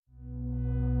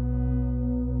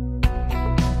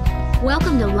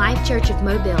Welcome to Life Church of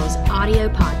Mobile's audio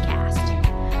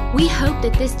podcast. We hope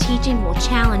that this teaching will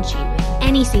challenge you with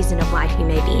any season of life you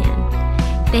may be in.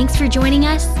 Thanks for joining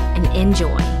us and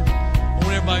enjoy. I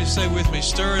want everybody to say with me,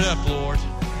 stir it up, Lord.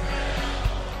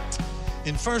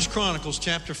 In 1 Chronicles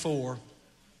chapter 4,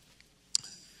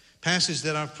 passage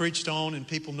that I've preached on and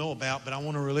people know about, but I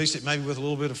want to release it maybe with a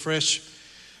little bit of fresh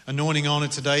anointing on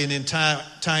it today, and then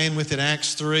tie in with it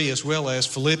Acts 3 as well as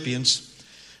Philippians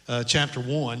chapter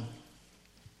 1.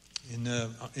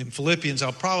 In Philippians,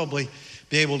 I'll probably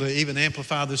be able to even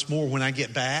amplify this more when I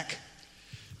get back.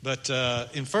 But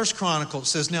in 1 Chronicles, it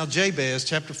says, now Jabez,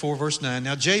 chapter 4, verse 9,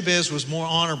 now Jabez was more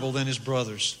honorable than his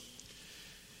brothers.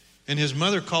 And his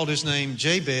mother called his name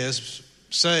Jabez,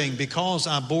 saying, because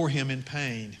I bore him in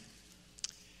pain.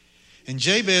 And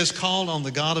Jabez called on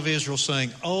the God of Israel,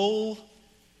 saying, oh,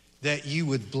 that you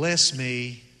would bless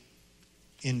me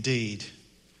indeed,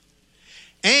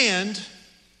 and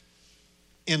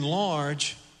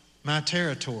enlarge my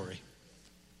territory,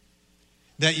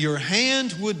 that your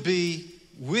hand would be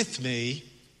with me,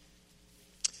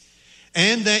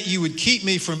 and that you would keep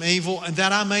me from evil, and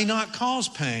that I may not cause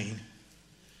pain.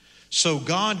 So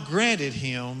God granted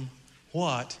him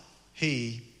what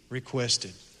he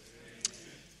requested.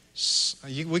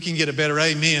 We can get a better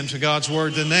amen to God's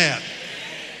word than that.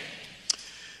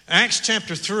 Acts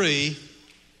chapter 3,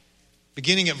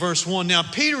 beginning at verse 1. Now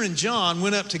Peter and John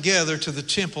went up together to the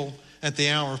temple at the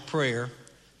hour of prayer,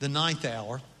 the 9th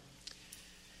hour.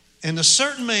 And a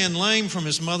certain man lame from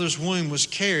his mother's womb was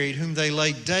carried, whom they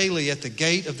laid daily at the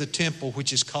gate of the temple,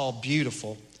 which is called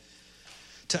Beautiful,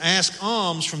 to ask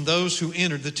alms from those who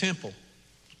entered the temple,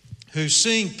 who,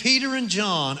 seeing Peter and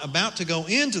John about to go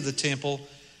into the temple,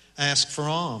 asked for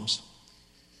alms.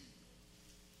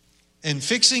 And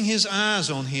fixing his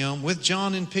eyes on him with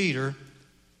John, Peter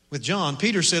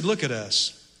said, look at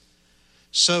us.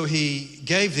 So he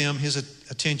gave them his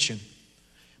attention.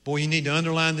 Boy, you need to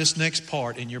underline this next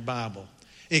part in your Bible.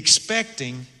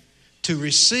 Expecting to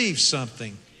receive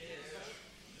something.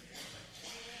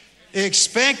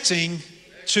 Expecting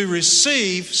to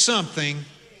receive something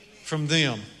from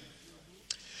them.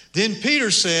 Then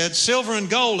Peter said, silver and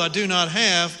gold I do not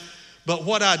have, but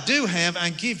what I do have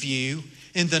I give you.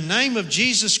 In the name of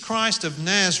Jesus Christ of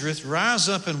Nazareth, rise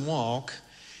up and walk.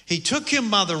 He took him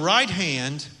by the right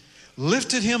hand,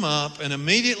 lifted him up, and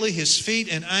immediately his feet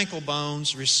and ankle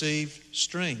bones received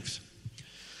strength.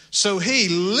 So he,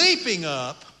 leaping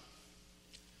up,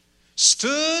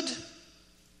 stood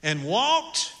and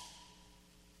walked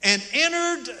and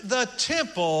entered the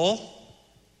temple.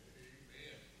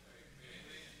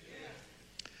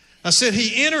 I said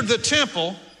he entered the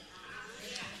temple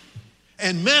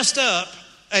and messed up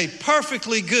a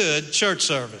perfectly good church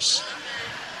service.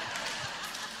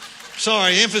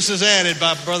 Sorry, emphasis added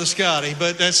by Brother Scotty,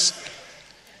 but that's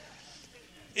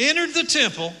entered the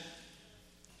temple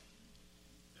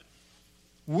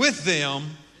with them,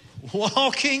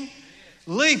 walking,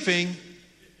 leaping,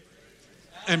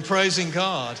 and praising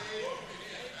God.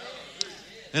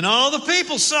 And all the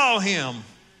people saw him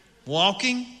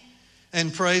walking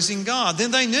and praising God. Then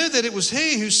they knew that it was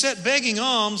he who sat begging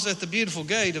alms at the beautiful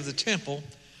gate of the temple,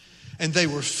 and they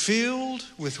were filled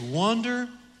with wonder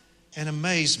and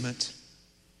amazement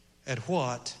at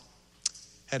what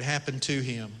had happened to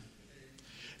him.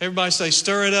 Everybody say,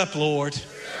 stir it up, Lord. Stir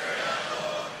it up,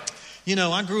 Lord. You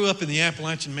know, I grew up in the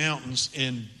Appalachian Mountains,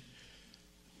 and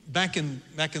back in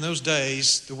those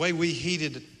days, the way we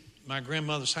heated my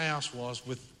grandmother's house was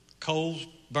with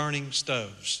coal-burning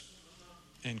stoves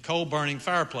and coal-burning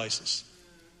fireplaces.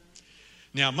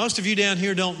 Now, most of you down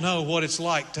here don't know what it's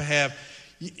like to have,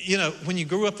 you know, when you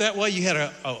grew up that way,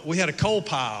 we had a coal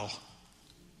pile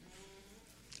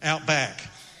out back.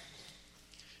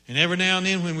 And every now and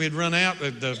then when we'd run out,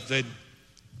 they'd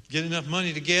get enough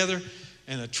money together,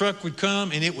 and a truck would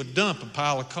come and it would dump a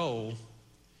pile of coal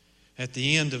at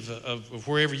the end of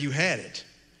wherever you had it.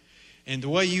 And the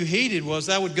way you heated was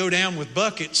I would go down with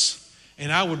buckets,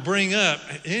 and I would bring up,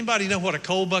 anybody know what a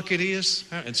coal bucket is?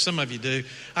 And some of you do.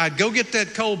 I'd go get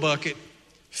that coal bucket,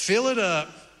 fill it up,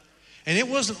 and it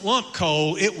wasn't lump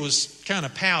coal, it was kind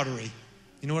of powdery.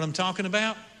 You know what I'm talking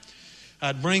about?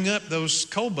 I'd bring up those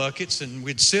coal buckets and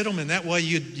we'd sit them, and that way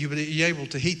you'd be able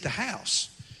to heat the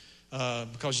house.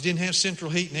 Because you didn't have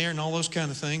central heat and air and all those kind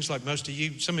of things like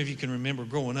some of you can remember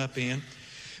growing up in.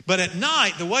 But at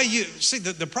night, the way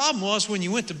the problem was when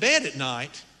you went to bed at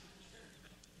night,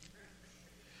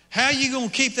 how are you going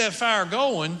to keep that fire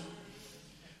going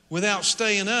without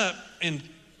staying up and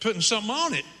putting something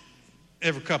on it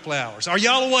every couple hours? Are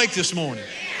y'all awake this morning?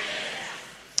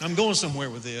 I'm going somewhere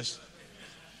with this.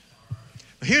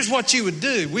 Here's what you would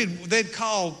do. They'd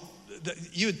call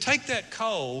you would take that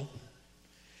coal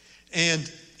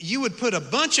and you would put a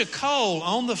bunch of coal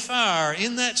on the fire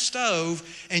in that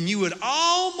stove, and you would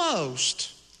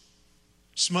almost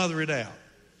smother it out.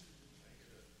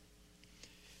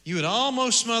 You would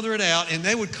almost smother it out, and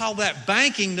they would call that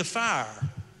banking the fire.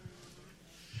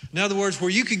 In other words, where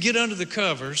you could get under the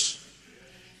covers,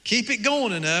 keep it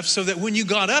going enough so that when you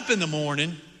got up in the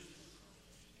morning,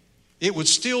 it would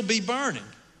still be burning.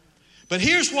 But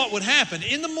here's what would happen.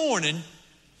 In the morning,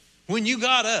 when you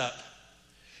got up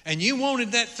and you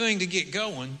wanted that thing to get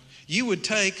going, you would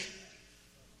take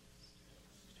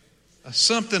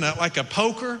something like a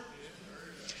poker.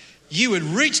 You would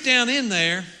reach down in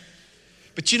there,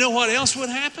 but you know what else would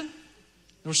happen?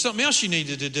 There was something else you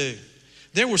needed to do.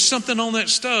 There was something on that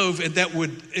stove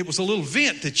it was a little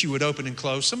vent that you would open and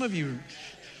close. Some of you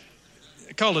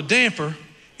called a damper,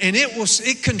 and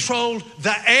it controlled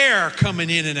the air coming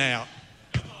in and out.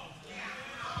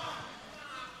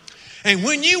 And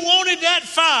when you wanted that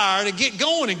fire to get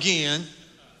going again,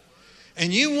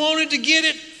 and you wanted to get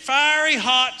it fiery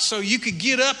hot so you could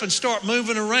get up and start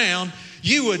moving around,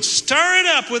 you would stir it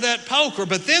up with that poker.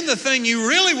 But then the thing you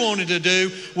really wanted to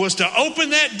do was to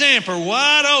open that damper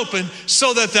wide open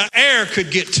so that the air could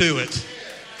get to it.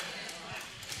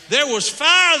 There was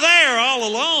fire there all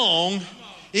along.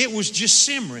 It was just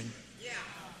simmering.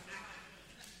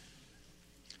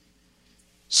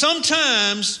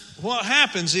 Sometimes what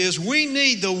happens is we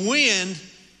need the wind,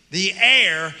 the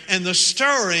air, and the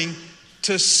stirring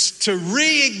to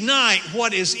reignite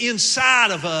what is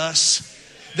inside of us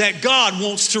that God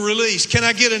wants to release. Can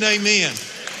I get an amen?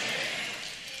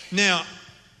 Now,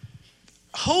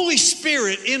 Holy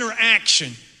Spirit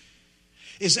interaction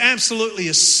is absolutely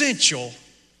essential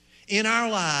in our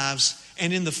lives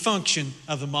and in the function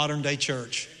of the modern day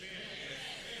church.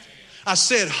 I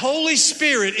said Holy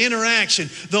Spirit interaction.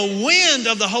 The wind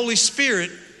of the Holy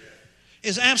Spirit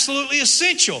is absolutely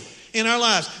essential in our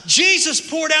lives. Jesus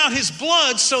poured out His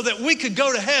blood so that we could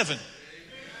go to heaven.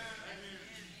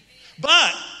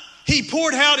 But He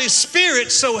poured out His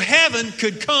Spirit so heaven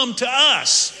could come to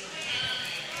us.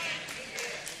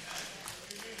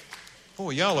 Boy,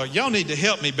 y'all need to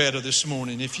help me better this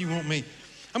morning if you want me.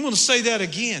 I'm going to say that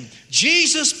again.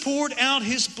 Jesus poured out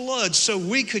His blood so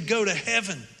we could go to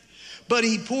heaven. But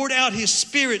He poured out His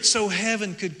Spirit so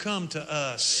heaven could come to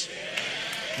us.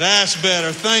 That's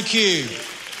better. Thank you.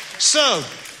 So,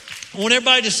 I want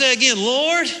everybody to say again,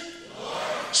 Lord,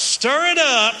 stir it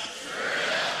up.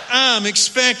 I'm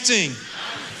expecting.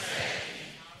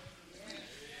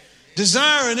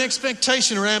 Desire and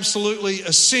expectation are absolutely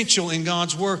essential in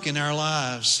God's work in our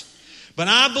lives. But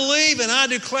I believe and I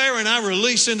declare and I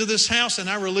release into this house and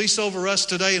I release over us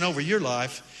today and over your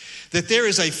life that there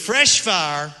is a fresh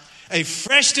fire, a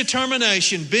fresh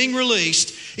determination being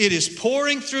released. It is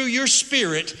pouring through your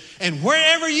spirit. And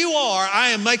wherever you are, I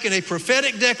am making a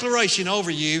prophetic declaration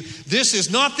over you. This is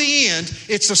not the end.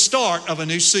 It's the start of a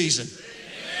new season.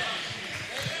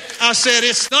 I said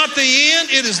it's not the end.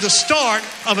 It is the start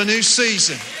of a new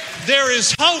season. There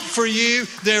is hope for you.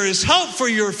 There is hope for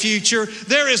your future.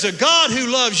 There is a God who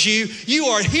loves you. You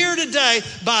are here today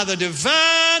by the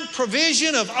divine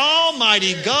provision of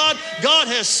Almighty God. God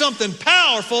has something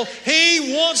powerful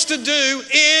He wants to do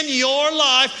in your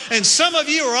life. And some of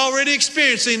you are already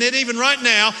experiencing it even right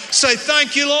now. Say,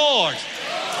 thank you, Lord.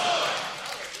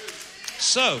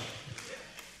 So,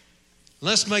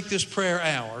 let's make this prayer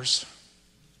ours.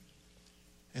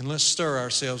 And let's stir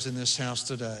ourselves in this house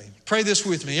today. Pray this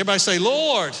with me. Everybody say,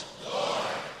 Lord,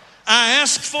 I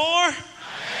ask for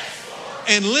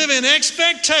and live in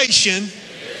expectation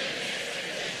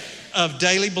of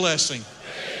daily blessing.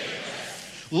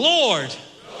 Lord,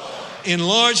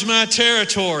 enlarge my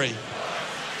territory.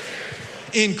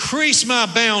 Increase my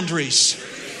boundaries.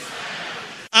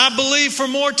 I believe for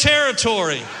more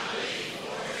territory.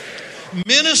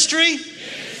 Ministry,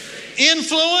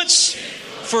 influence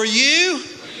for you.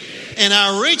 And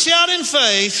I reach out in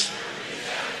faith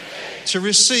to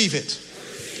receive it.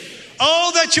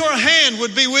 Oh, that your hand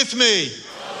would be with me.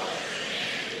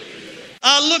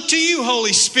 I look to you,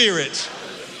 Holy Spirit.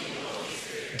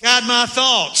 Guide my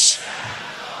thoughts,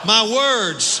 my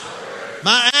words,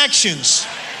 my actions.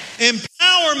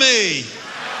 Empower me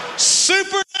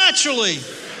supernaturally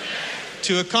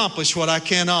to accomplish what I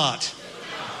cannot.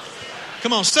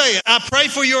 Come on, say it. I pray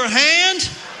for your hand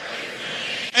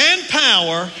and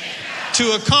power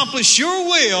to accomplish your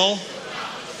will,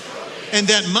 and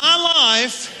that my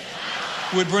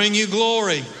life would bring you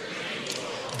glory.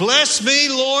 Bless me,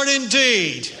 Lord,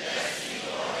 indeed.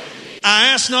 I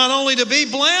ask not only to be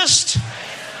blessed,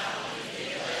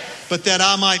 but that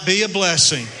I might be a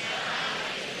blessing.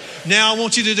 Now I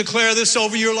want you to declare this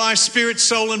over your life, spirit,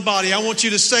 soul, and body. I want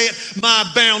you to say it. My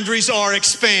boundaries are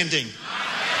expanding.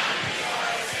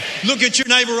 Look at your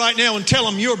neighbor right now and tell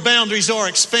them your boundaries are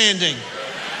expanding.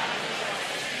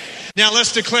 Now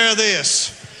let's declare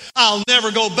this. I'll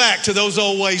never go back to those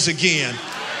old ways again.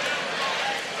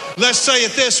 Let's say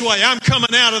it this way. I'm coming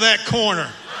out of that corner.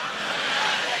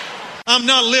 I'm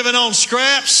not living on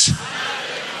scraps.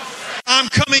 I'm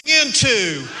coming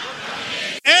into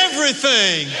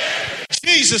everything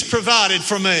Jesus provided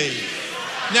for me.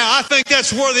 Now, I think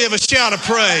that's worthy of a shout of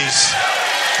praise.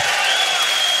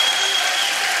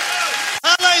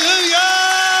 Hallelujah!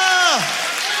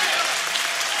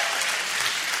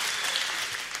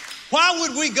 Why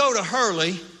would we go to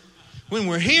Hurley when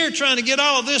we're here trying to get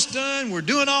all of this done? We're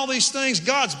doing all these things.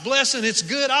 God's blessing. It's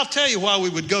good. I'll tell you why we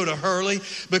would go to Hurley.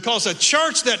 Because a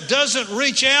church that doesn't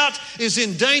reach out is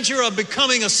in danger of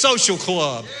becoming a social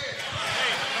club.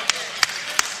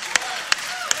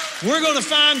 We're going to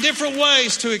find different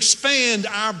ways to expand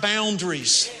our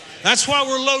boundaries. That's why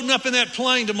we're loading up in that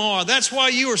plane tomorrow. That's why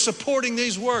you are supporting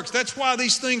these works. That's why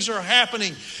these things are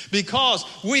happening. Because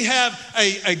we have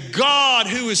a God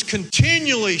who is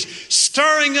continually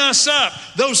stirring us up.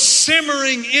 Those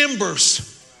simmering embers.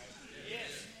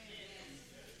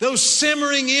 Those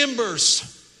simmering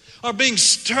embers are being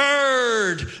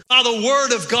stirred by the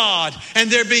Word of God.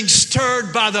 And they're being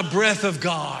stirred by the breath of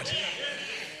God.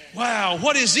 Wow,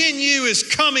 what is in you is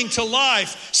coming to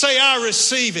life. Say, I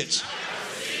receive it.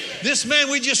 This man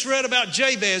we just read about,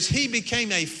 Jabez, he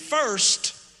became a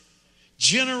first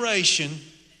generation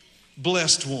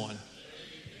blessed one.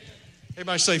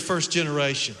 Everybody say first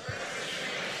generation.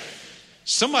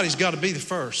 Somebody's got to be the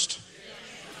first.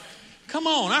 Come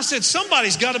on, I said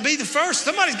somebody's got to be the first.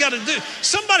 Somebody's got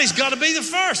to be the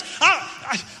first.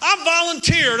 I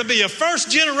volunteer to be a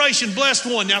first generation blessed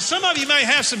one. Now, some of you may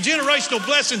have some generational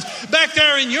blessings back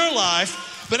there in your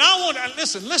life, but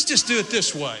listen, let's just do it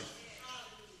this way.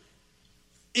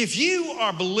 If you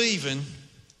are believing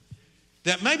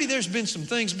that maybe there's been some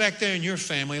things back there in your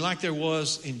family, like there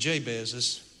was in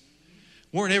Jabez's,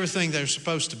 weren't everything they're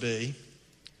supposed to be.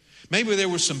 Maybe there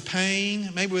was some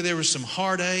pain, maybe there was some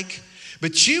heartache,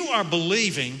 but you are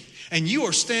believing and you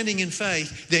are standing in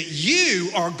faith that you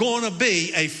are going to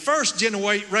be a first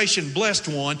generation blessed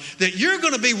one, that you're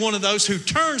going to be one of those who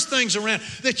turns things around,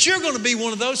 that you're going to be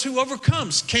one of those who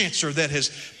overcomes cancer that has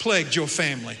plagued your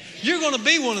family. You're going to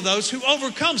be one of those who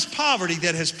overcomes poverty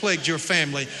that has plagued your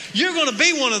family. You're going to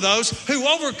be one of those who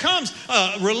overcomes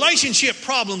relationship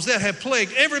problems that have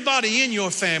plagued everybody in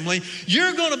your family.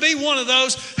 You're going to be one of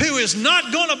those who is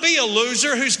not going to be a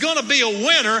loser, who's going to be a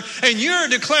winner, and you're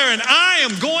declaring, I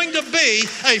am going to be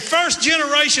a first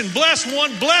generation blessed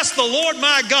one. Bless the Lord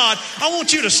my God. I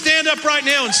want you to stand up right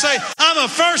now and say, I'm a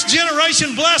first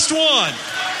generation blessed one.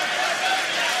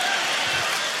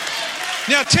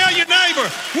 Now tell your neighbor,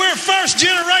 we're first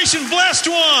generation blessed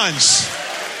ones.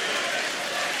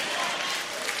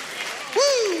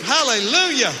 Woo,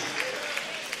 hallelujah.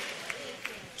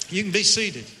 You can be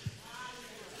seated.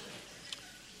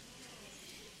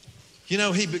 You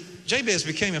know, Jabez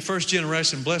became a first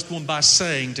generation blessed one by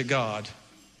saying to God,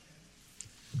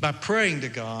 by praying to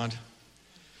God,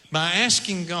 by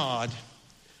asking God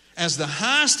as the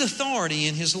highest authority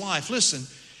in his life. Listen,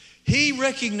 he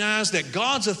recognized that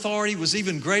God's authority was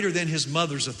even greater than his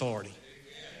mother's authority.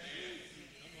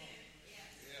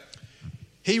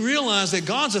 He realized that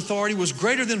God's authority was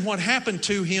greater than what happened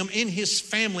to him in his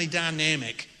family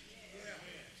dynamic.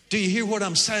 Do you hear what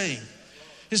I'm saying?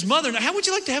 His mother, how would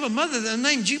you like to have a mother that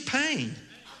named you Pain?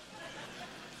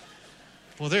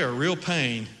 Well, they're a real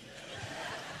pain.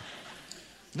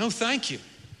 No, thank you.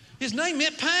 His name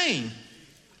meant pain.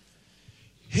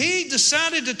 He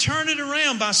decided to turn it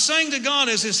around by saying to God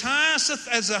as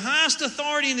the highest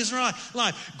authority in his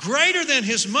life, greater than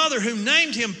his mother who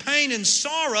named him Pain and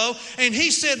Sorrow. And he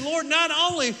said, Lord, not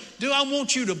only do I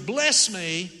want you to bless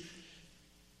me,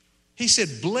 he said,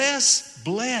 bless.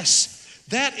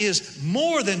 That is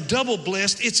more than double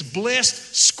blessed. It's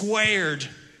blessed squared.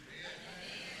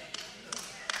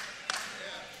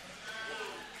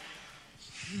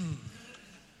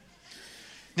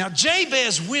 Now,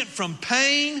 Jabez went from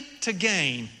pain to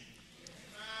gain.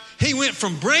 He went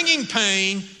from bringing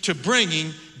pain to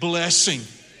bringing blessing.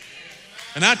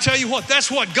 And I tell you what, that's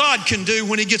what God can do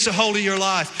when he gets a hold of your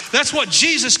life. That's what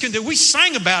Jesus can do. We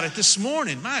sang about it this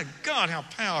morning. My God, how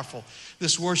powerful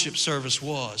this worship service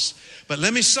was. But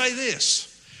let me say this.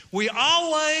 We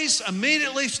always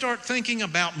immediately start thinking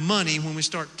about money when we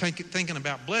start thinking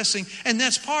about blessing. And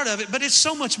that's part of it. But it's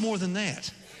so much more than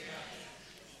that.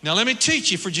 Now let me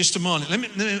teach you for just a moment.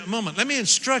 Let me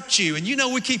instruct you. And you know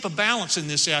we keep a balance in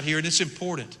this out here, and it's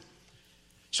important.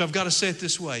 So I've got to say it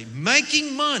this way.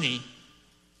 Making money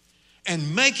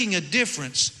and making a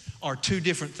difference are two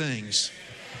different things.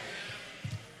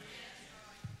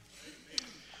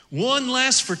 One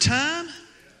lasts for time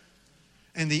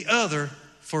and the other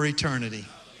for eternity.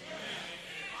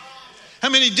 How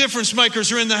many difference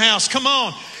makers are in the house? Come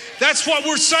on. That's what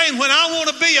we're saying. When I want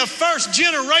to be a first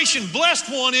generation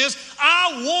blessed one is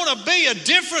I want to be a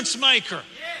difference maker.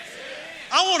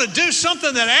 I want to do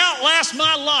something that outlasts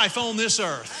my life on this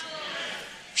earth.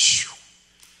 Whew.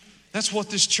 That's what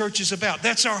this church is about.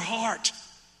 That's our heart.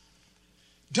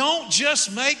 Don't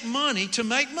just make money to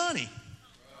make money.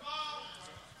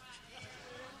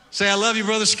 Say, I love you,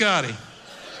 Brother Scotty.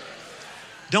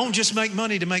 Don't just make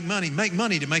money to make money. Make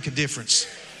money to make a difference.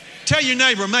 Tell your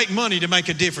neighbor, make money to make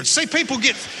a difference. See, people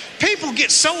get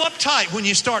so uptight when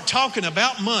you start talking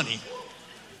about money.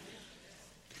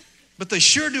 But they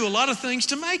sure do a lot of things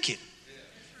to make it.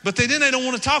 But then they don't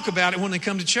want to talk about it when they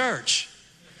come to church.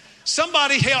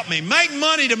 Somebody help me. Make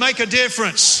money to make a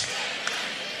difference.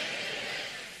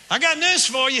 I got news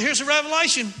for you. Here's a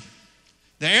revelation.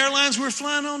 The airlines we're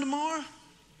flying on tomorrow,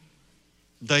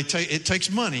 it takes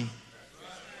money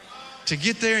to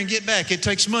get there and get back. It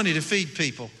takes money to feed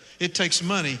people. It takes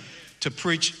money to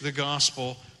preach the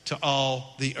gospel to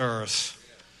all the earth.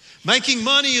 Making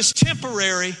money is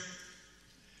temporary.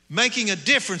 Making a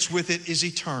difference with it is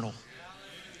eternal.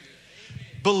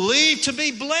 Believe to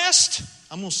be blessed.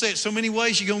 I'm going to say it so many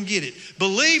ways you're going to get it.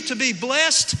 Believe to be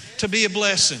blessed to be a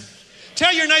blessing.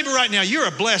 Tell your neighbor right now, you're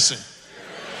a blessing.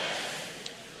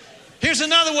 Here's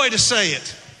another way to say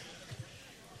it.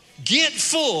 Get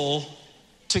full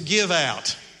to give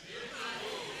out.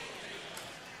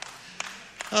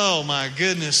 Oh my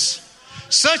goodness.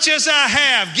 Such as I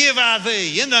have, give I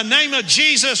thee. In the name of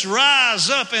Jesus, rise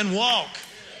up and walk.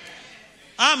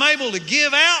 I'm able to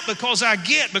give out because I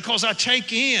get, because I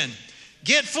take in.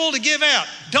 Get full to give out.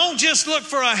 Don't just look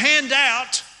for a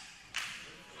handout.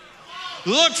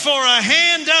 Look for a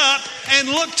hand up and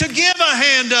look to give a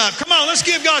hand up. Come on, let's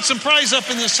give God some praise up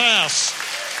in this house.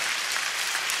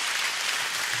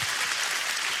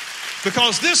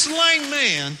 Because this lame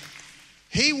man,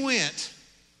 he went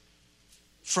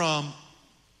from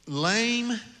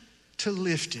lame to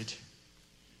lifted.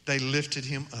 They lifted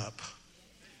him up.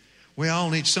 We all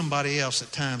need somebody else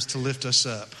at times to lift us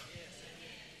up.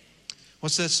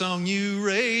 What's that song? You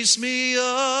raise me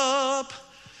up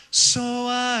so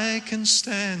I can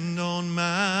stand on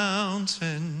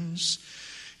mountains.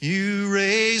 You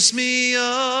raise me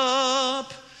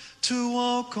up to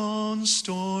walk on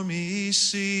stormy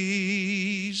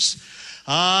seas.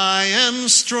 I am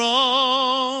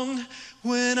strong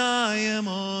when I am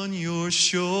on your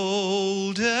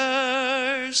shoulders.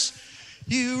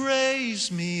 You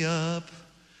raise me up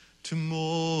to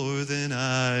more than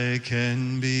I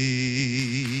can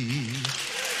be.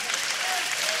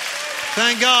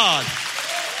 Thank God.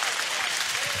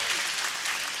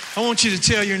 I want you to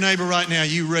tell your neighbor right now,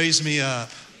 you raise me up.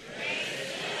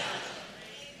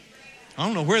 I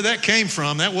don't know where that came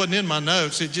from. That wasn't in my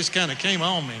notes. It just kind of came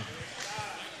on me.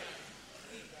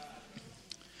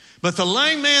 But the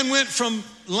lame man went from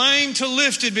lame to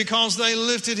lifted because they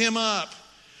lifted him up.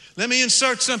 Let me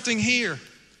insert something here.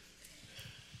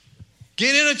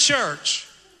 Get in a church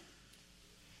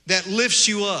that lifts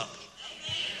you up,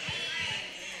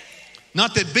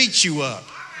 not that beats you up.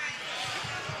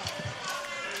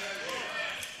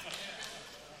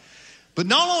 But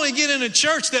not only get in a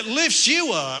church that lifts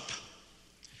you up,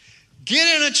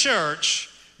 get in a church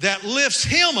that lifts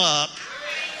him up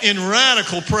in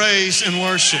radical praise and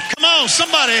worship. Come on,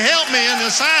 somebody help me in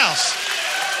this house.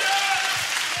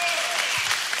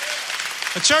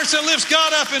 A church that lifts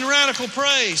God up in radical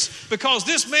praise, because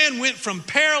this man went from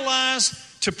paralyzed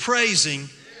to praising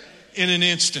in an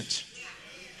instant.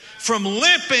 From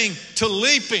limping to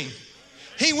leaping.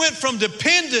 He went from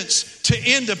dependence to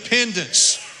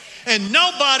independence. And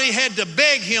nobody had to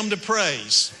beg him to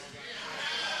praise.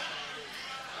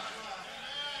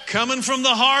 Coming from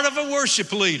the heart of a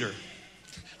worship leader,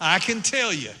 I can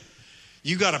tell you,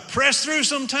 you got to press through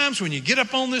sometimes when you get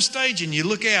up on this stage and you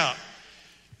look out.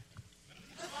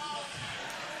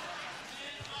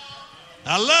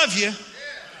 I love you.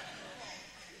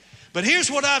 But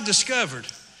here's what I've discovered.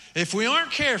 If we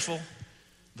aren't careful,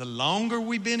 the longer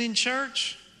we've been in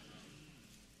church,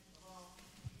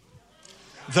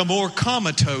 the more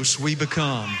comatose we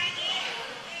become.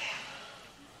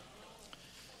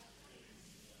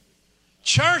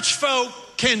 Church folk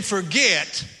can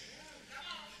forget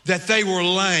that they were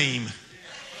lame.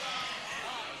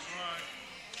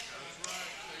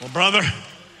 Well, brother,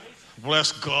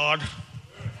 bless God,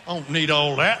 I don't need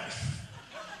all that.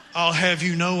 I'll have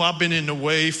you know I've been in the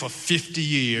way for 50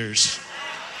 years.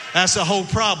 That's the whole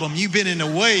problem. You've been in the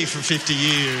way for 50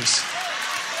 years.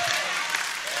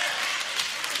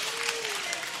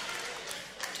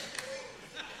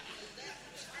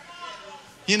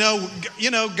 You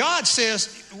know, God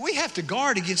says we have to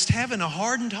guard against having a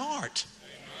hardened heart.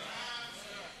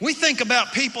 We think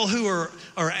about people who are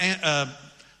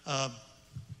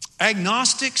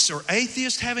agnostics or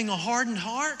atheists having a hardened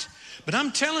heart. But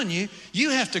I'm telling you, you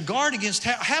have to guard against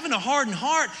having a hardened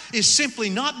heart is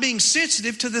simply not being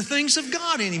sensitive to the things of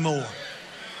God anymore.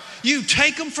 You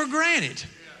take them for granted.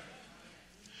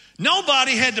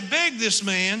 Nobody had to beg this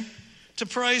man to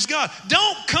praise God.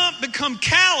 Don't become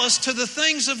callous to the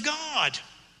things of God.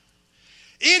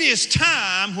 It is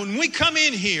time when we come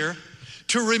in here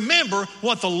to remember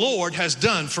what the Lord has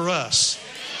done for us.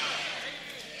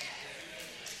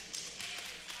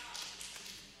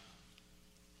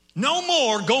 No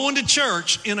more going to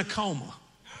church in a coma.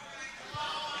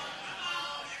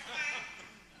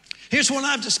 Here's what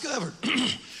I've discovered.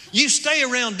 You stay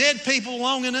around dead people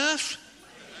long enough,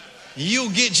 you'll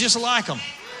get just like them.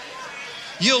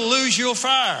 You'll lose your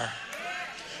fire.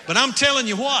 But I'm telling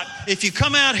you what, if you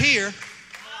come out here,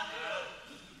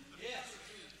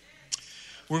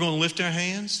 we're going to lift our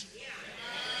hands.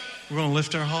 We're going to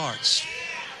lift our hearts.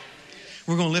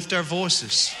 We're going to lift our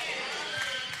voices.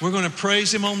 We're going to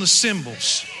praise Him on the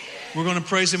cymbals. We're going to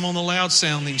praise Him on the loud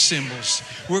sounding cymbals.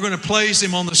 We're going to praise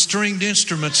Him on the stringed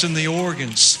instruments and the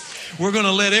organs. We're going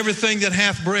to let everything that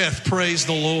hath breath praise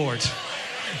the Lord.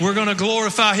 We're going to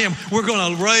glorify Him. We're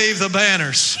going to wave the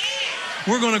banners.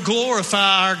 We're going to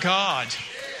glorify our God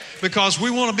because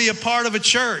we want to be a part of a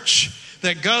church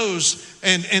that goes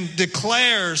and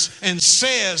declares and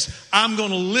says, I'm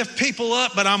going to lift people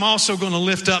up, but I'm also going to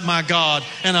lift up my God,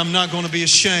 and I'm not going to be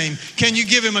ashamed. Can you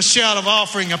give Him a shout of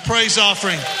offering, a praise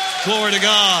offering? Glory to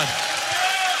God.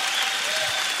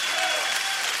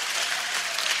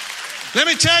 Let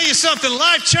me tell you something,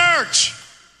 Life Church.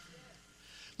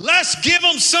 Let's give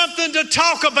them something to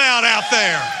talk about out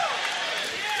there.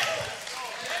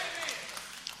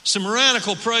 Some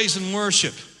radical praise and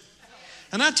worship.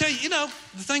 And I tell you, the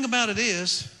thing about it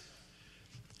is,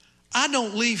 I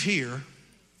don't leave here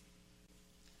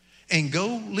and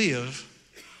go live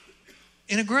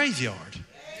in a graveyard.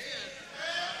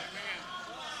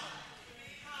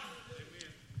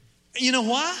 You know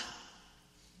why?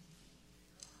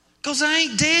 Because I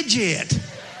ain't dead yet.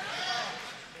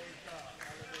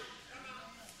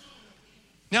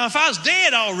 Now, if I was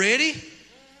dead already,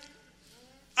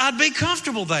 I'd be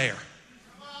comfortable there.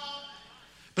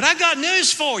 But I got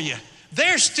news for you.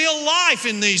 There's still life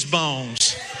in these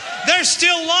bones. There's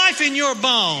still life in your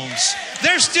bones.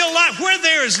 There's still life. Where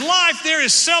there is life, there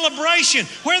is celebration.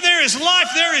 Where there is life,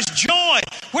 there is joy.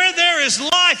 Where there is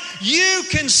life, you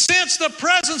can sense the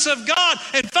presence of God.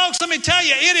 And folks, let me tell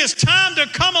you, it is time to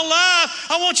come alive.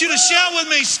 I want you to shout with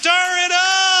me, stir it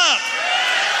up.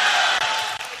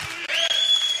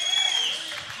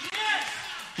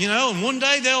 And one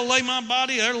day they'll lay my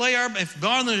body, if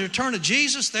God in the return of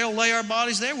Jesus, they'll lay our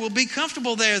bodies there. We'll be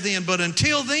comfortable there then. But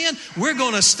until then, we're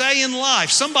going to stay in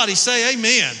life. Somebody say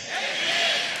amen.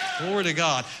 Amen. Glory to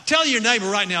God. Tell your neighbor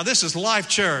right now, this is Life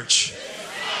Church.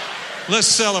 Let's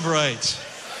celebrate.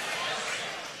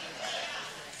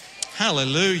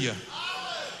 Hallelujah.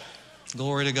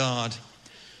 Glory to God.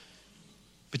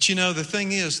 But the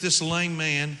thing is, this lame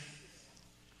man,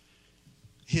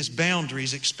 his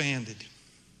boundaries expanded.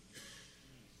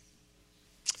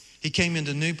 He came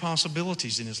into new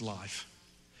possibilities in his life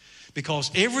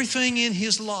because everything in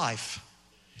his life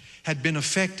had been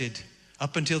affected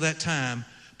up until that time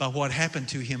by what happened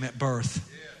to him at birth.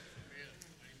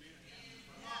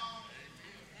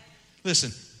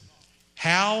 Listen,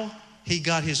 how he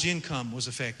got his income was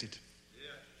affected.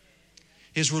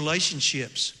 His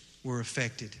relationships were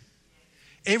affected.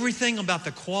 Everything about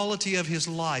the quality of his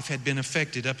life had been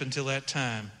affected up until that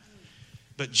time.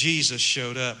 But Jesus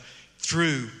showed up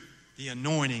through the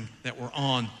anointing that was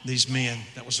on these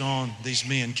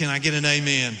men. Can I get an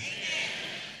amen?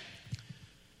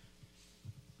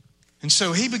 And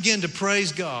so he began to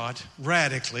praise God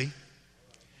radically.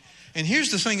 And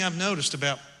here's the thing I've noticed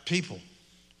about people.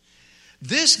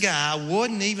 This guy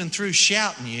wasn't even through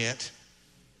shouting yet,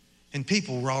 and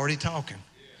people were already talking.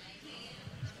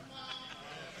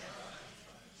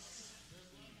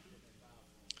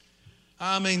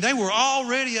 I mean, they were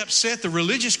already upset. The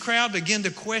religious crowd began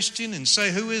to question and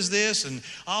say, who is this? And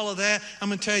all of that. I'm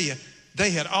going to tell you,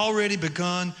 they had already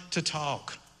begun to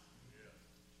talk.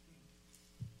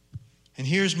 And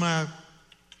here's my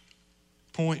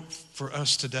point for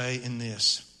us today in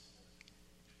this.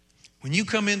 When you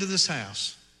come into this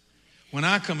house, when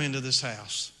I come into this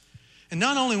house, and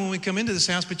not only when we come into this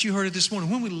house, but you heard it this morning,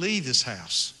 when we leave this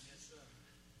house,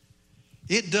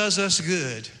 it does us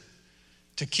good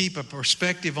to keep a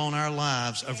perspective on our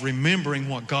lives of remembering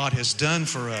what God has done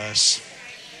for us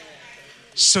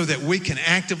so that we can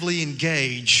actively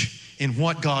engage in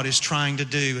what God is trying to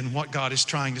do and what God is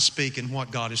trying to speak and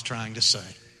what God is trying to say.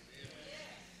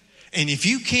 And if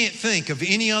you can't think of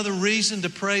any other reason to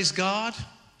praise God,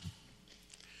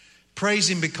 praise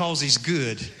Him because He's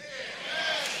good.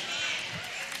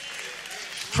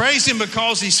 Praise Him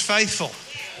because He's faithful.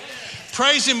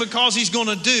 Praise Him because He's going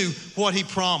to do what He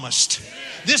promised.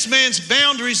 This man's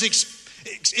boundaries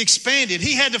expanded.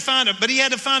 He had to find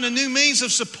a new means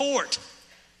of support.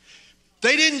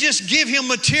 They didn't just give him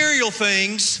material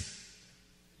things.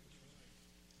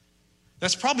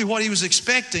 That's probably what he was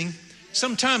expecting.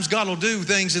 Sometimes God will do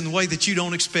things in the way that you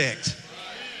don't expect.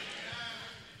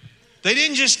 They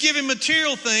didn't just give him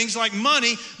material things like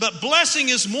money, but blessing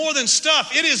is more than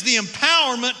stuff. It is the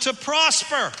empowerment to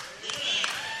prosper.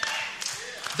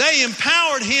 They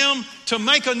empowered him to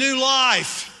make a new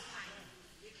life.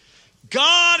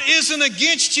 God isn't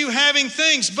against you having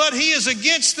things, but He is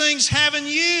against things having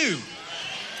you.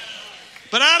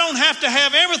 But I don't have to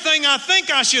have everything I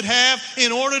think I should have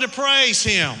in order to praise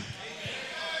Him.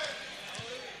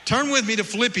 Turn with me to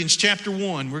Philippians chapter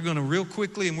 1. We're going to real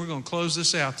quickly and we're going to close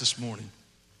this out this morning.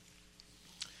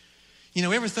 You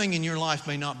know, everything in your life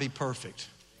may not be perfect.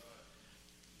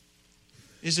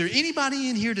 Is there anybody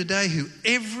in here today who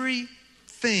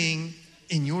everything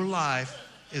in your life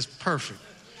is perfect?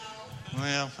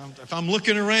 Well, if I'm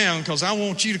looking around because I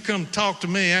want you to come talk to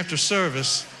me after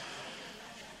service,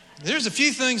 there's a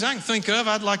few things I can think of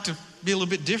I'd like to be a little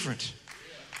bit different.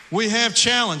 We have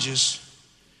challenges,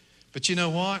 but you know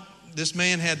what? This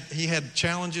man had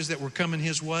challenges that were coming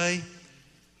his way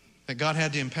that God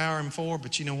had to empower him for,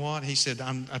 but you know what? He said,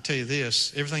 I tell you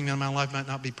this, everything in my life might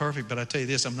not be perfect, but I tell you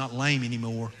this, I'm not lame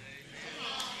anymore.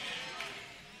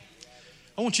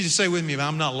 I want you to say with me,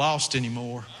 I'm not lost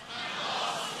anymore.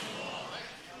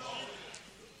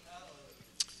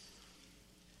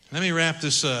 Let me wrap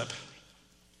this up.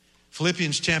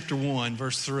 Philippians chapter 1,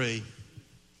 verse 3.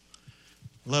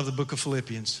 I love the book of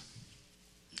Philippians.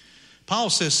 Paul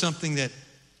says something that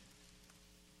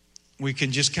we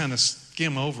can just kind of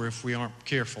skim over if we aren't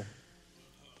careful.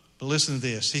 But listen to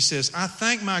this. He says, I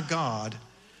thank my God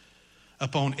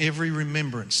upon every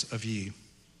remembrance of you.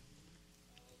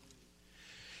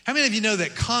 How many of you know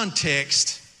that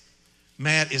context,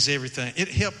 Matt, is everything?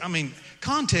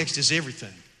 Context is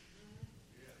everything.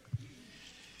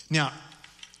 Now,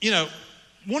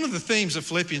 one of the themes of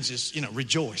Philippians is,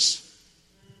 rejoice.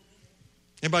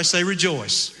 Everybody say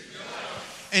rejoice.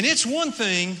 And it's one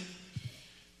thing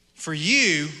for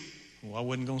you, I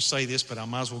wasn't going to say this, but I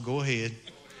might as well go ahead.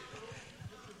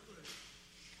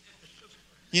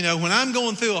 When I'm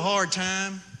going through a hard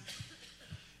time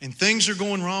and things are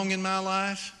going wrong in my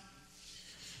life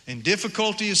and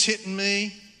difficulty is hitting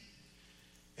me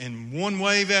and one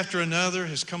wave after another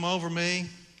has come over me,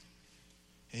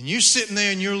 and you're sitting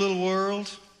there in your little world,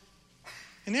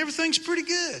 and everything's pretty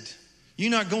good.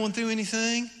 You're not going through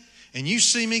anything, and you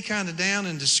see me kind of down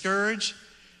and discouraged.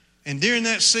 And during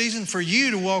that season, for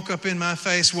you to walk up in my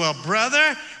face, well,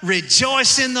 brother,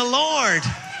 rejoice in the Lord.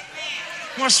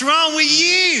 What's wrong with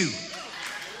you?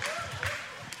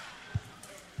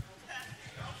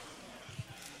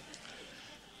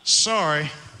 Sorry.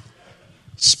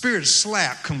 Spirit of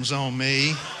slap comes on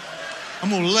me. I'm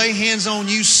going to lay hands on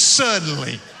you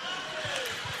suddenly.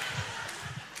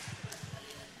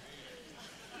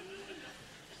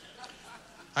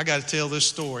 I got to tell this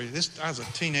story. I was a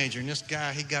teenager, and this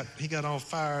guy, he got all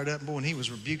fired up, boy, and he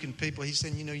was rebuking people. He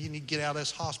said, you need to get out of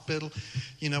this hospital.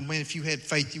 Man, if you had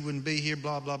faith, you wouldn't be here,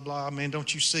 blah, blah, blah. Man,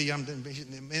 don't you see? Man,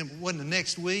 it wasn't the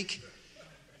next week.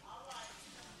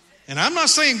 And I'm not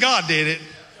saying God did it.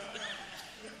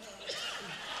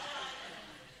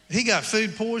 He got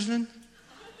food poisoning.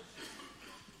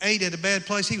 Ate at a bad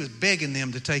place. He was begging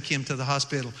them to take him to the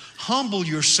hospital. Humble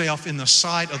yourself in the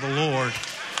sight of the Lord.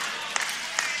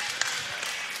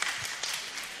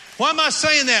 Why am I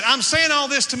saying that? I'm saying all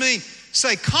this to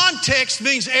say context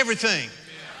means everything.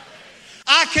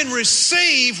 I can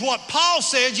receive what Paul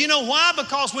said. You know why?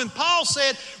 Because when Paul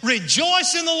said,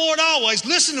 rejoice in the Lord always,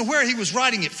 listen to where he was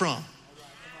writing it from.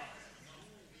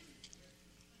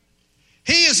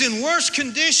 He is in worse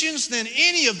conditions than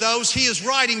any of those he is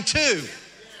writing to.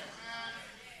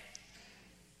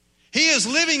 He is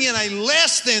living in a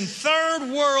less than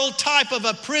third world type of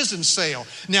a prison cell.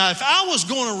 Now, if I was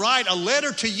going to write a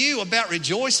letter to you about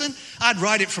rejoicing, I'd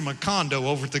write it from a condo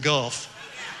over at the Gulf.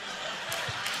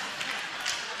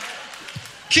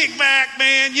 Kick back,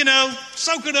 man,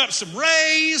 soaking up some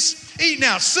rays, eating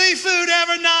out seafood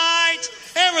every night.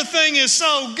 Everything is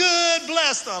so good.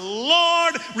 Bless the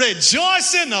Lord.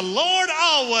 Rejoice in the Lord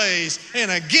always.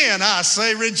 And again, I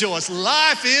say rejoice.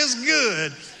 Life is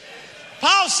good.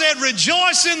 Paul said,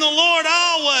 rejoice in the Lord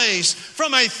always,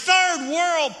 from a third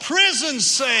world prison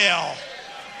cell.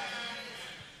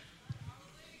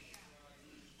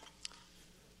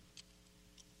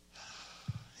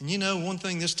 And one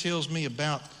thing this tells me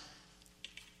about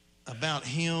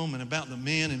him and about the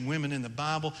men and women in the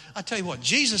Bible, I tell you what,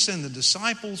 Jesus and the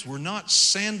disciples were not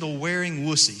sandal-wearing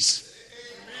wussies.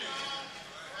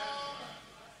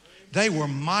 They were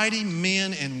mighty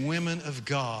men and women of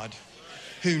God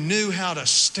who knew how to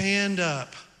stand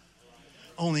up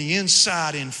on the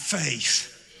inside in faith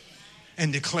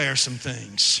and declare some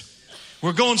things.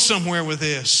 We're going somewhere with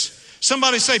this.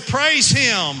 Somebody say, praise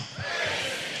Him.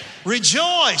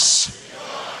 Rejoice.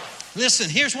 Listen,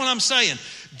 here's what I'm saying.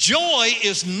 Joy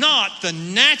is not the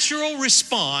natural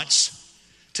response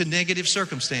to negative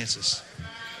circumstances.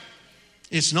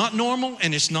 It's not normal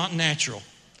and it's not natural.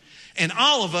 And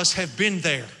all of us have been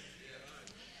there.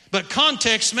 But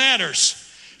context matters.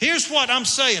 Here's what I'm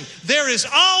saying. There is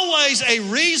always a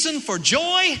reason for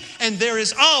joy and there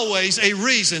is always a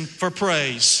reason for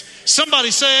praise. Somebody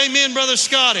say amen, Brother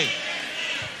Scotty.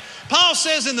 Paul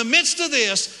says in the midst of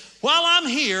this, while I'm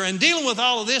here and dealing with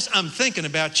all of this, I'm thinking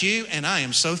about you and I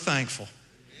am so thankful.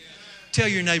 Tell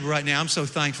your neighbor right now, I'm so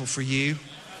thankful for you.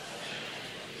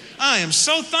 I am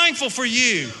so thankful for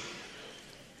you.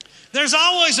 There's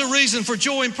always a reason for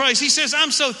joy and praise. He says,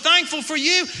 I'm so thankful for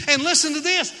you. And listen to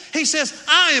this. He says,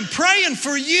 I am praying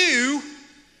for you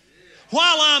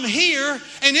while I'm here,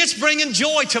 and it's bringing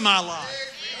joy to my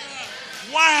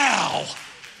life. Wow.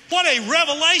 What a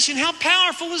revelation. How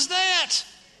powerful is that?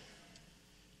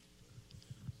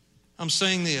 I'm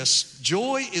saying this.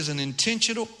 Joy is an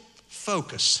intentional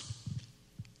focus.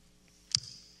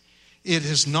 It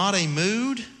is not a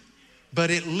mood, but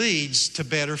it leads to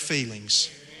better feelings.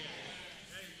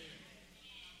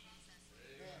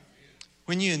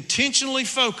 When you intentionally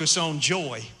focus on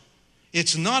joy,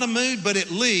 it's not a mood, but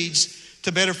it leads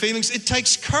to better feelings. It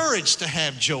takes courage to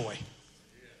have joy.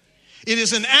 It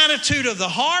is an attitude of the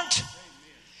heart.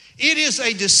 It is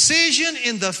a decision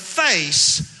in the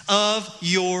face of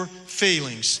your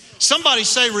feelings. Somebody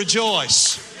say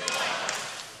rejoice.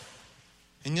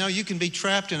 And you can be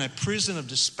trapped in a prison of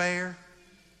despair,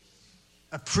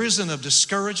 a prison of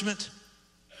discouragement,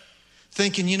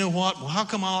 thinking, well, how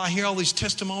come I hear all these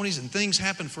testimonies and things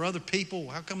happen for other people?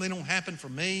 How come they don't happen for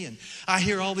me? And I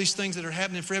hear all these things that are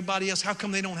happening for everybody else. How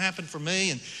come they don't happen for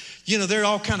me? And, there are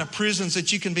all kind of prisons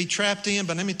that you can be trapped in.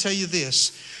 But let me tell you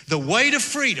this. The way to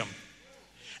freedom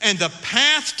and the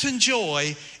path to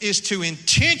joy is to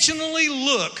intentionally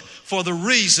look for the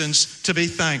reasons to be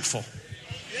thankful.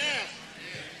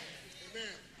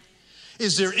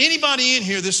 Is there anybody in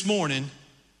here this morning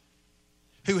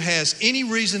who has any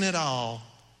reason at all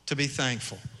to be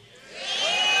thankful?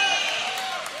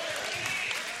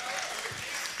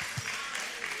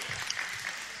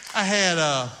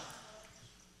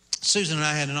 Susan and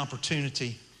I had an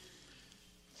opportunity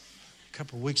a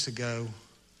couple of weeks ago.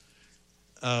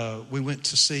 We went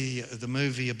to see the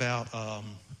movie about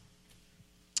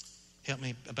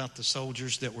the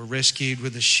soldiers that were rescued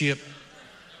with the ship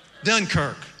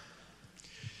Dunkirk.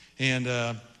 And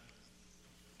I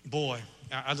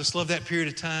just love that period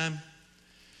of time.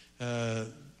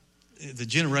 The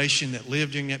generation that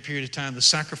lived during that period of time, the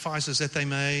sacrifices that they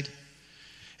made.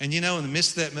 And in the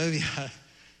midst of that movie,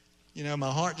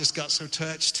 my heart just got so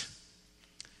touched.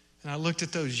 And I looked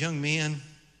at those young men.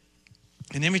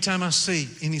 And every time I see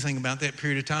anything about that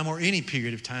period of time or any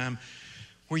period of time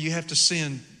where you have to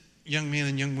send young men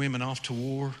and young women off to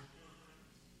war,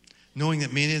 knowing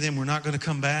that many of them were not going to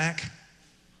come back,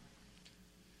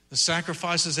 the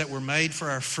sacrifices that were made for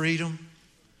our freedom.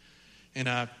 And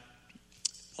on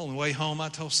the way home, I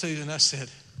told Susan, I said,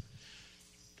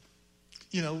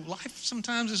 life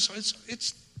sometimes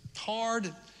it's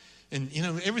hard. And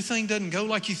everything doesn't go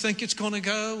like you think it's going to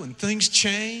go. And things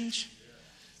change.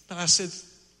 But I said,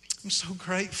 I'm so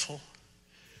grateful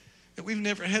that we've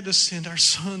never had to send our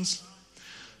sons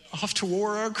off to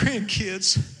war, our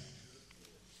grandkids,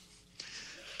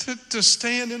 to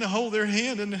stand and hold their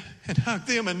hand and hug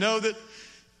them and know that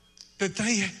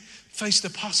they face the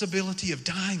possibility of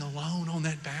dying alone on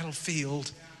that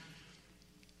battlefield.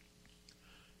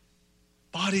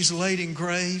 bodies laid in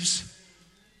graves,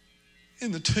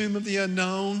 in the tomb of the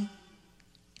unknown,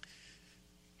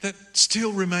 that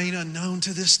still remain unknown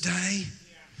to this day.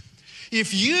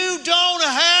 If you don't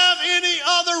have any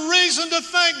other reason to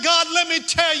thank God, let me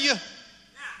tell you,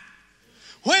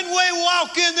 when we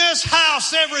walk in this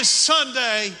house every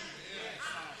Sunday,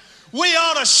 we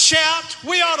ought to shout,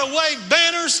 we ought to wave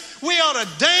banners, we ought to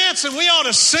dance, and we ought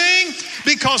to sing,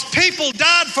 because people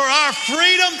died for our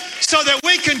freedom so that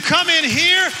we can come in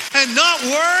here and not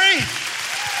worry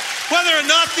whether or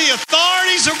not the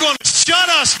authorities are going to shut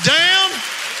us down,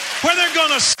 whether they're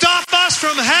going to stop us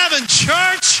from having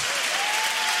church.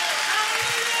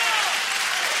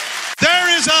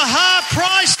 There is a high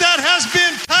price that has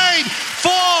been paid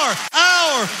for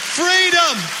our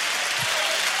freedom.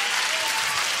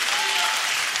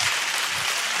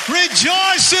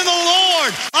 Rejoice in the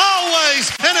Lord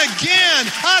always, and again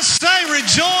I say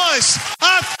rejoice.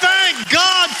 I thank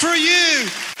God for you.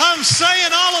 I'm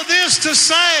saying all of this to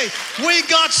say we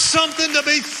got something to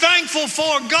be thankful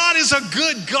for. God is a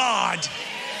good God,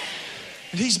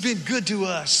 and He's been good to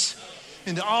us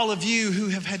and to all of you who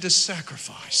have had to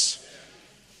sacrifice.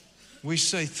 We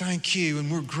say thank you,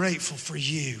 and we're grateful for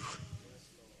you.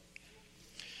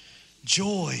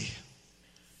 Joy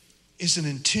is an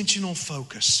intentional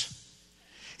focus.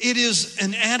 It is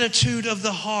an attitude of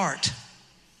the heart.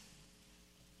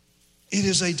 It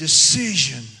is a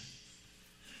decision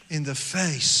in the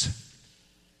face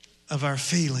of our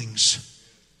feelings.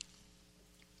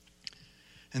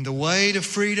 And the way to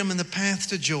freedom and the path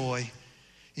to joy,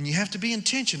 and you have to be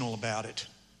intentional about it.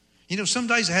 You know, some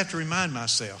days I have to remind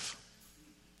myself,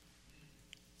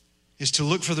 is to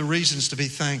look for the reasons to be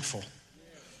thankful.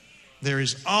 There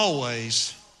is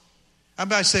always,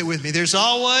 everybody say it with me, there's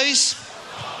always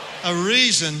a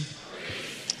reason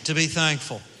to be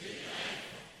thankful.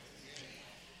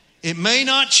 It may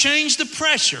not change the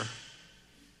pressure.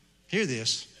 Hear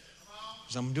this,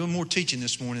 because I'm doing more teaching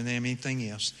this morning than anything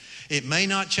else. It may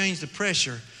not change the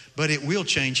pressure, but it will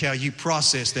change how you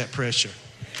process that pressure.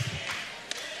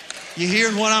 You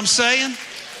hearing what I'm saying?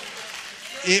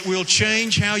 It will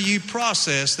change how you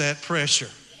process that pressure.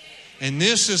 And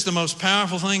this is the most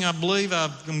powerful thing I believe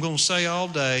I'm going to say all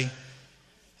day,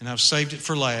 and I've saved it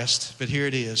for last, but here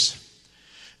it is.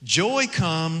 Joy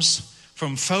comes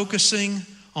from focusing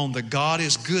on the God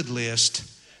is good list,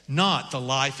 not the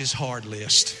life is hard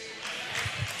list.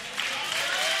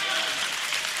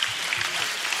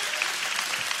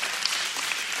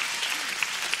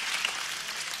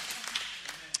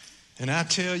 And I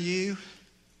tell you,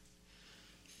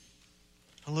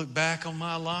 I look back on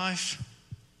my life,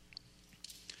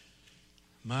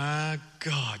 my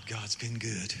God, God's been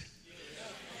good.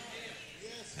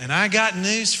 And I got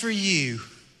news for you.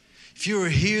 If you were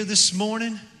here this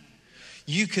morning,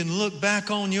 you can look back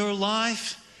on your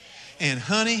life, and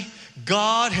honey,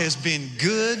 God has been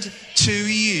good to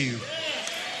you.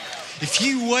 If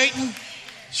you waiting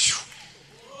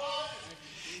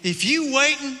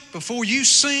before you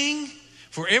sing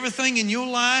for everything in your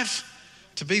life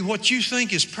to be what you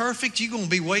think is perfect, you're going to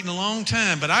be waiting a long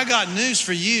time. But I got news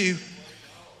for you.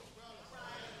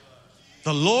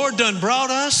 The Lord done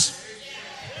brought us.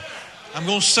 I'm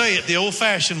going to say it the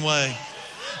old-fashioned way.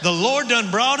 The Lord done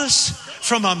brought us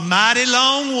from a mighty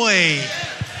long way.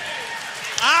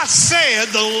 I said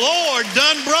the Lord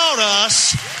done brought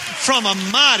us from a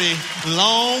mighty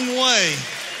long way.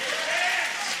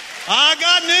 I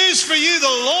got news for you. The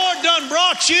Lord done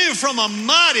brought you from a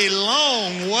mighty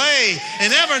long way.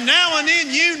 And every now and then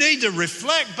you need to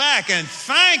reflect back and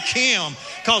thank Him,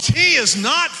 because He is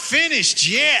not finished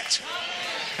yet.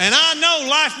 And I know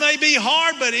life may be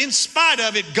hard, but in spite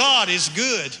of it, God is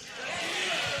good.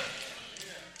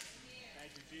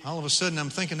 All of a sudden I'm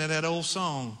thinking of that old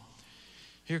song.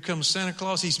 Here comes Santa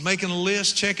Claus. He's making a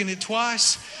list, checking it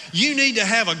twice. You need to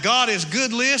have a God is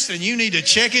good list, and you need to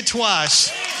check it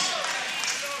twice.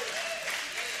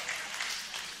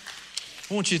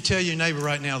 I want you to tell your neighbor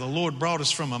right now, the Lord brought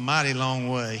us from a mighty long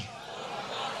way.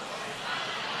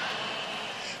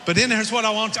 But then here's what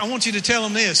I want you to tell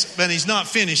him this, but He's not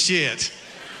finished yet.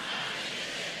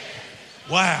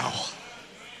 Wow.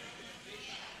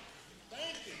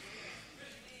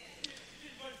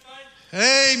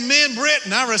 Amen,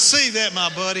 Britton. I receive that, my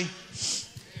buddy.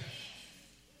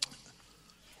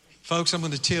 Folks, I'm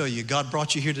going to tell you, God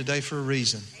brought you here today for a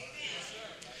reason.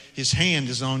 His hand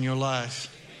is on your life.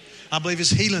 I believe His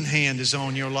healing hand is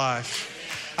on your life.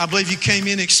 I believe you came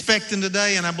in expecting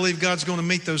today, and I believe God's going to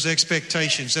meet those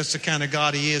expectations. That's the kind of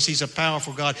God He is. He's a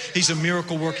powerful God. He's a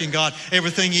miracle-working God.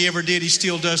 Everything He ever did, He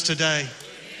still does today.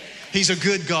 He's a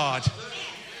good God.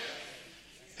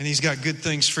 And He's got good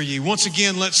things for you. Once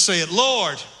again, let's say it.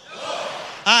 Lord,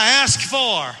 I ask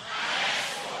for,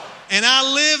 and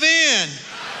I live in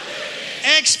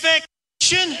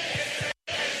expectation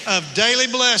of daily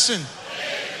blessing.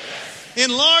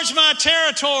 Enlarge my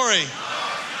territory.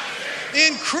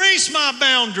 Increase my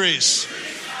boundaries.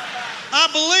 I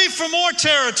believe for more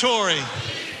territory.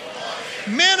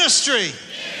 Ministry.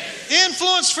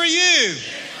 Influence for you.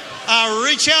 I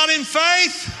reach out in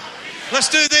faith. Let's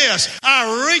do this.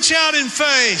 I reach out in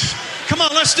faith. Come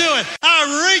on, let's do it.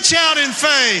 I reach out in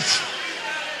faith.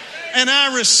 And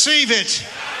I receive it.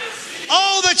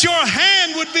 Oh, that your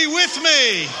hand would be with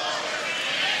me.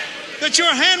 That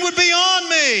your hand would be on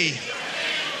me.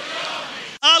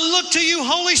 I look to you,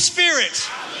 Holy Spirit.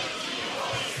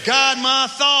 Guide my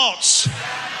thoughts,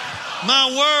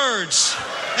 my words,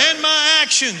 and my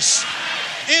actions.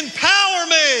 Empower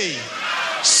me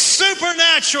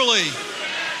supernaturally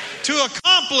to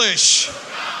accomplish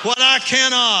what I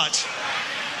cannot.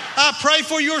 I pray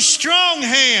for your strong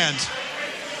hand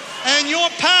and your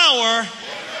power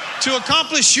to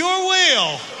accomplish your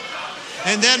will,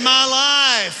 and that my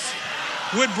life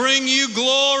would bring you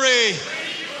glory.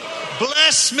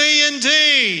 Bless me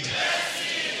indeed.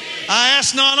 I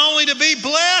ask not only to be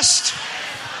blessed,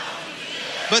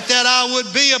 but that I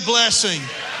would be a blessing.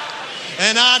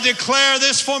 And I declare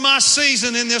this for my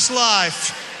season in this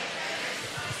life.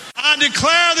 I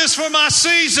declare this for my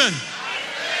season.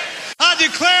 I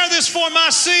declare this for my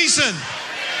season.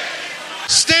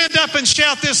 Stand up and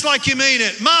shout this like you mean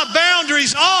it. My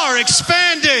boundaries are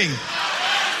expanding.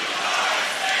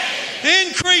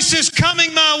 Increase is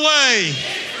coming my way.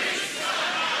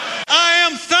 I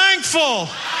am thankful.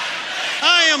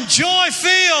 I am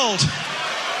joy-filled.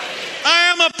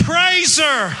 I am a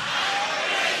praiser.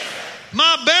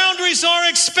 My boundaries are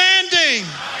expanding.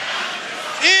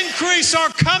 Increase are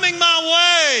coming my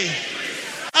way.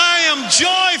 I am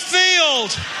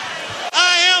joy-filled.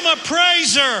 I am a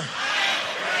praiser.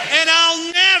 And I'll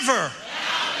never,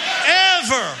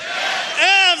 ever,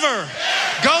 ever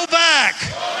go back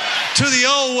to the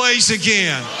old ways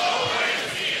again.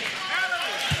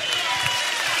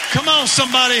 Come on,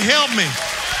 somebody, help me.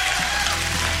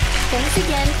 Thanks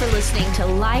again for listening to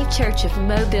Life Church of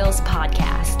Mobile's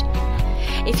podcast.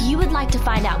 If you would like to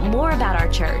find out more about our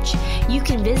church, you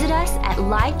can visit us at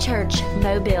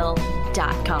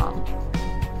lifechurchmobile.com.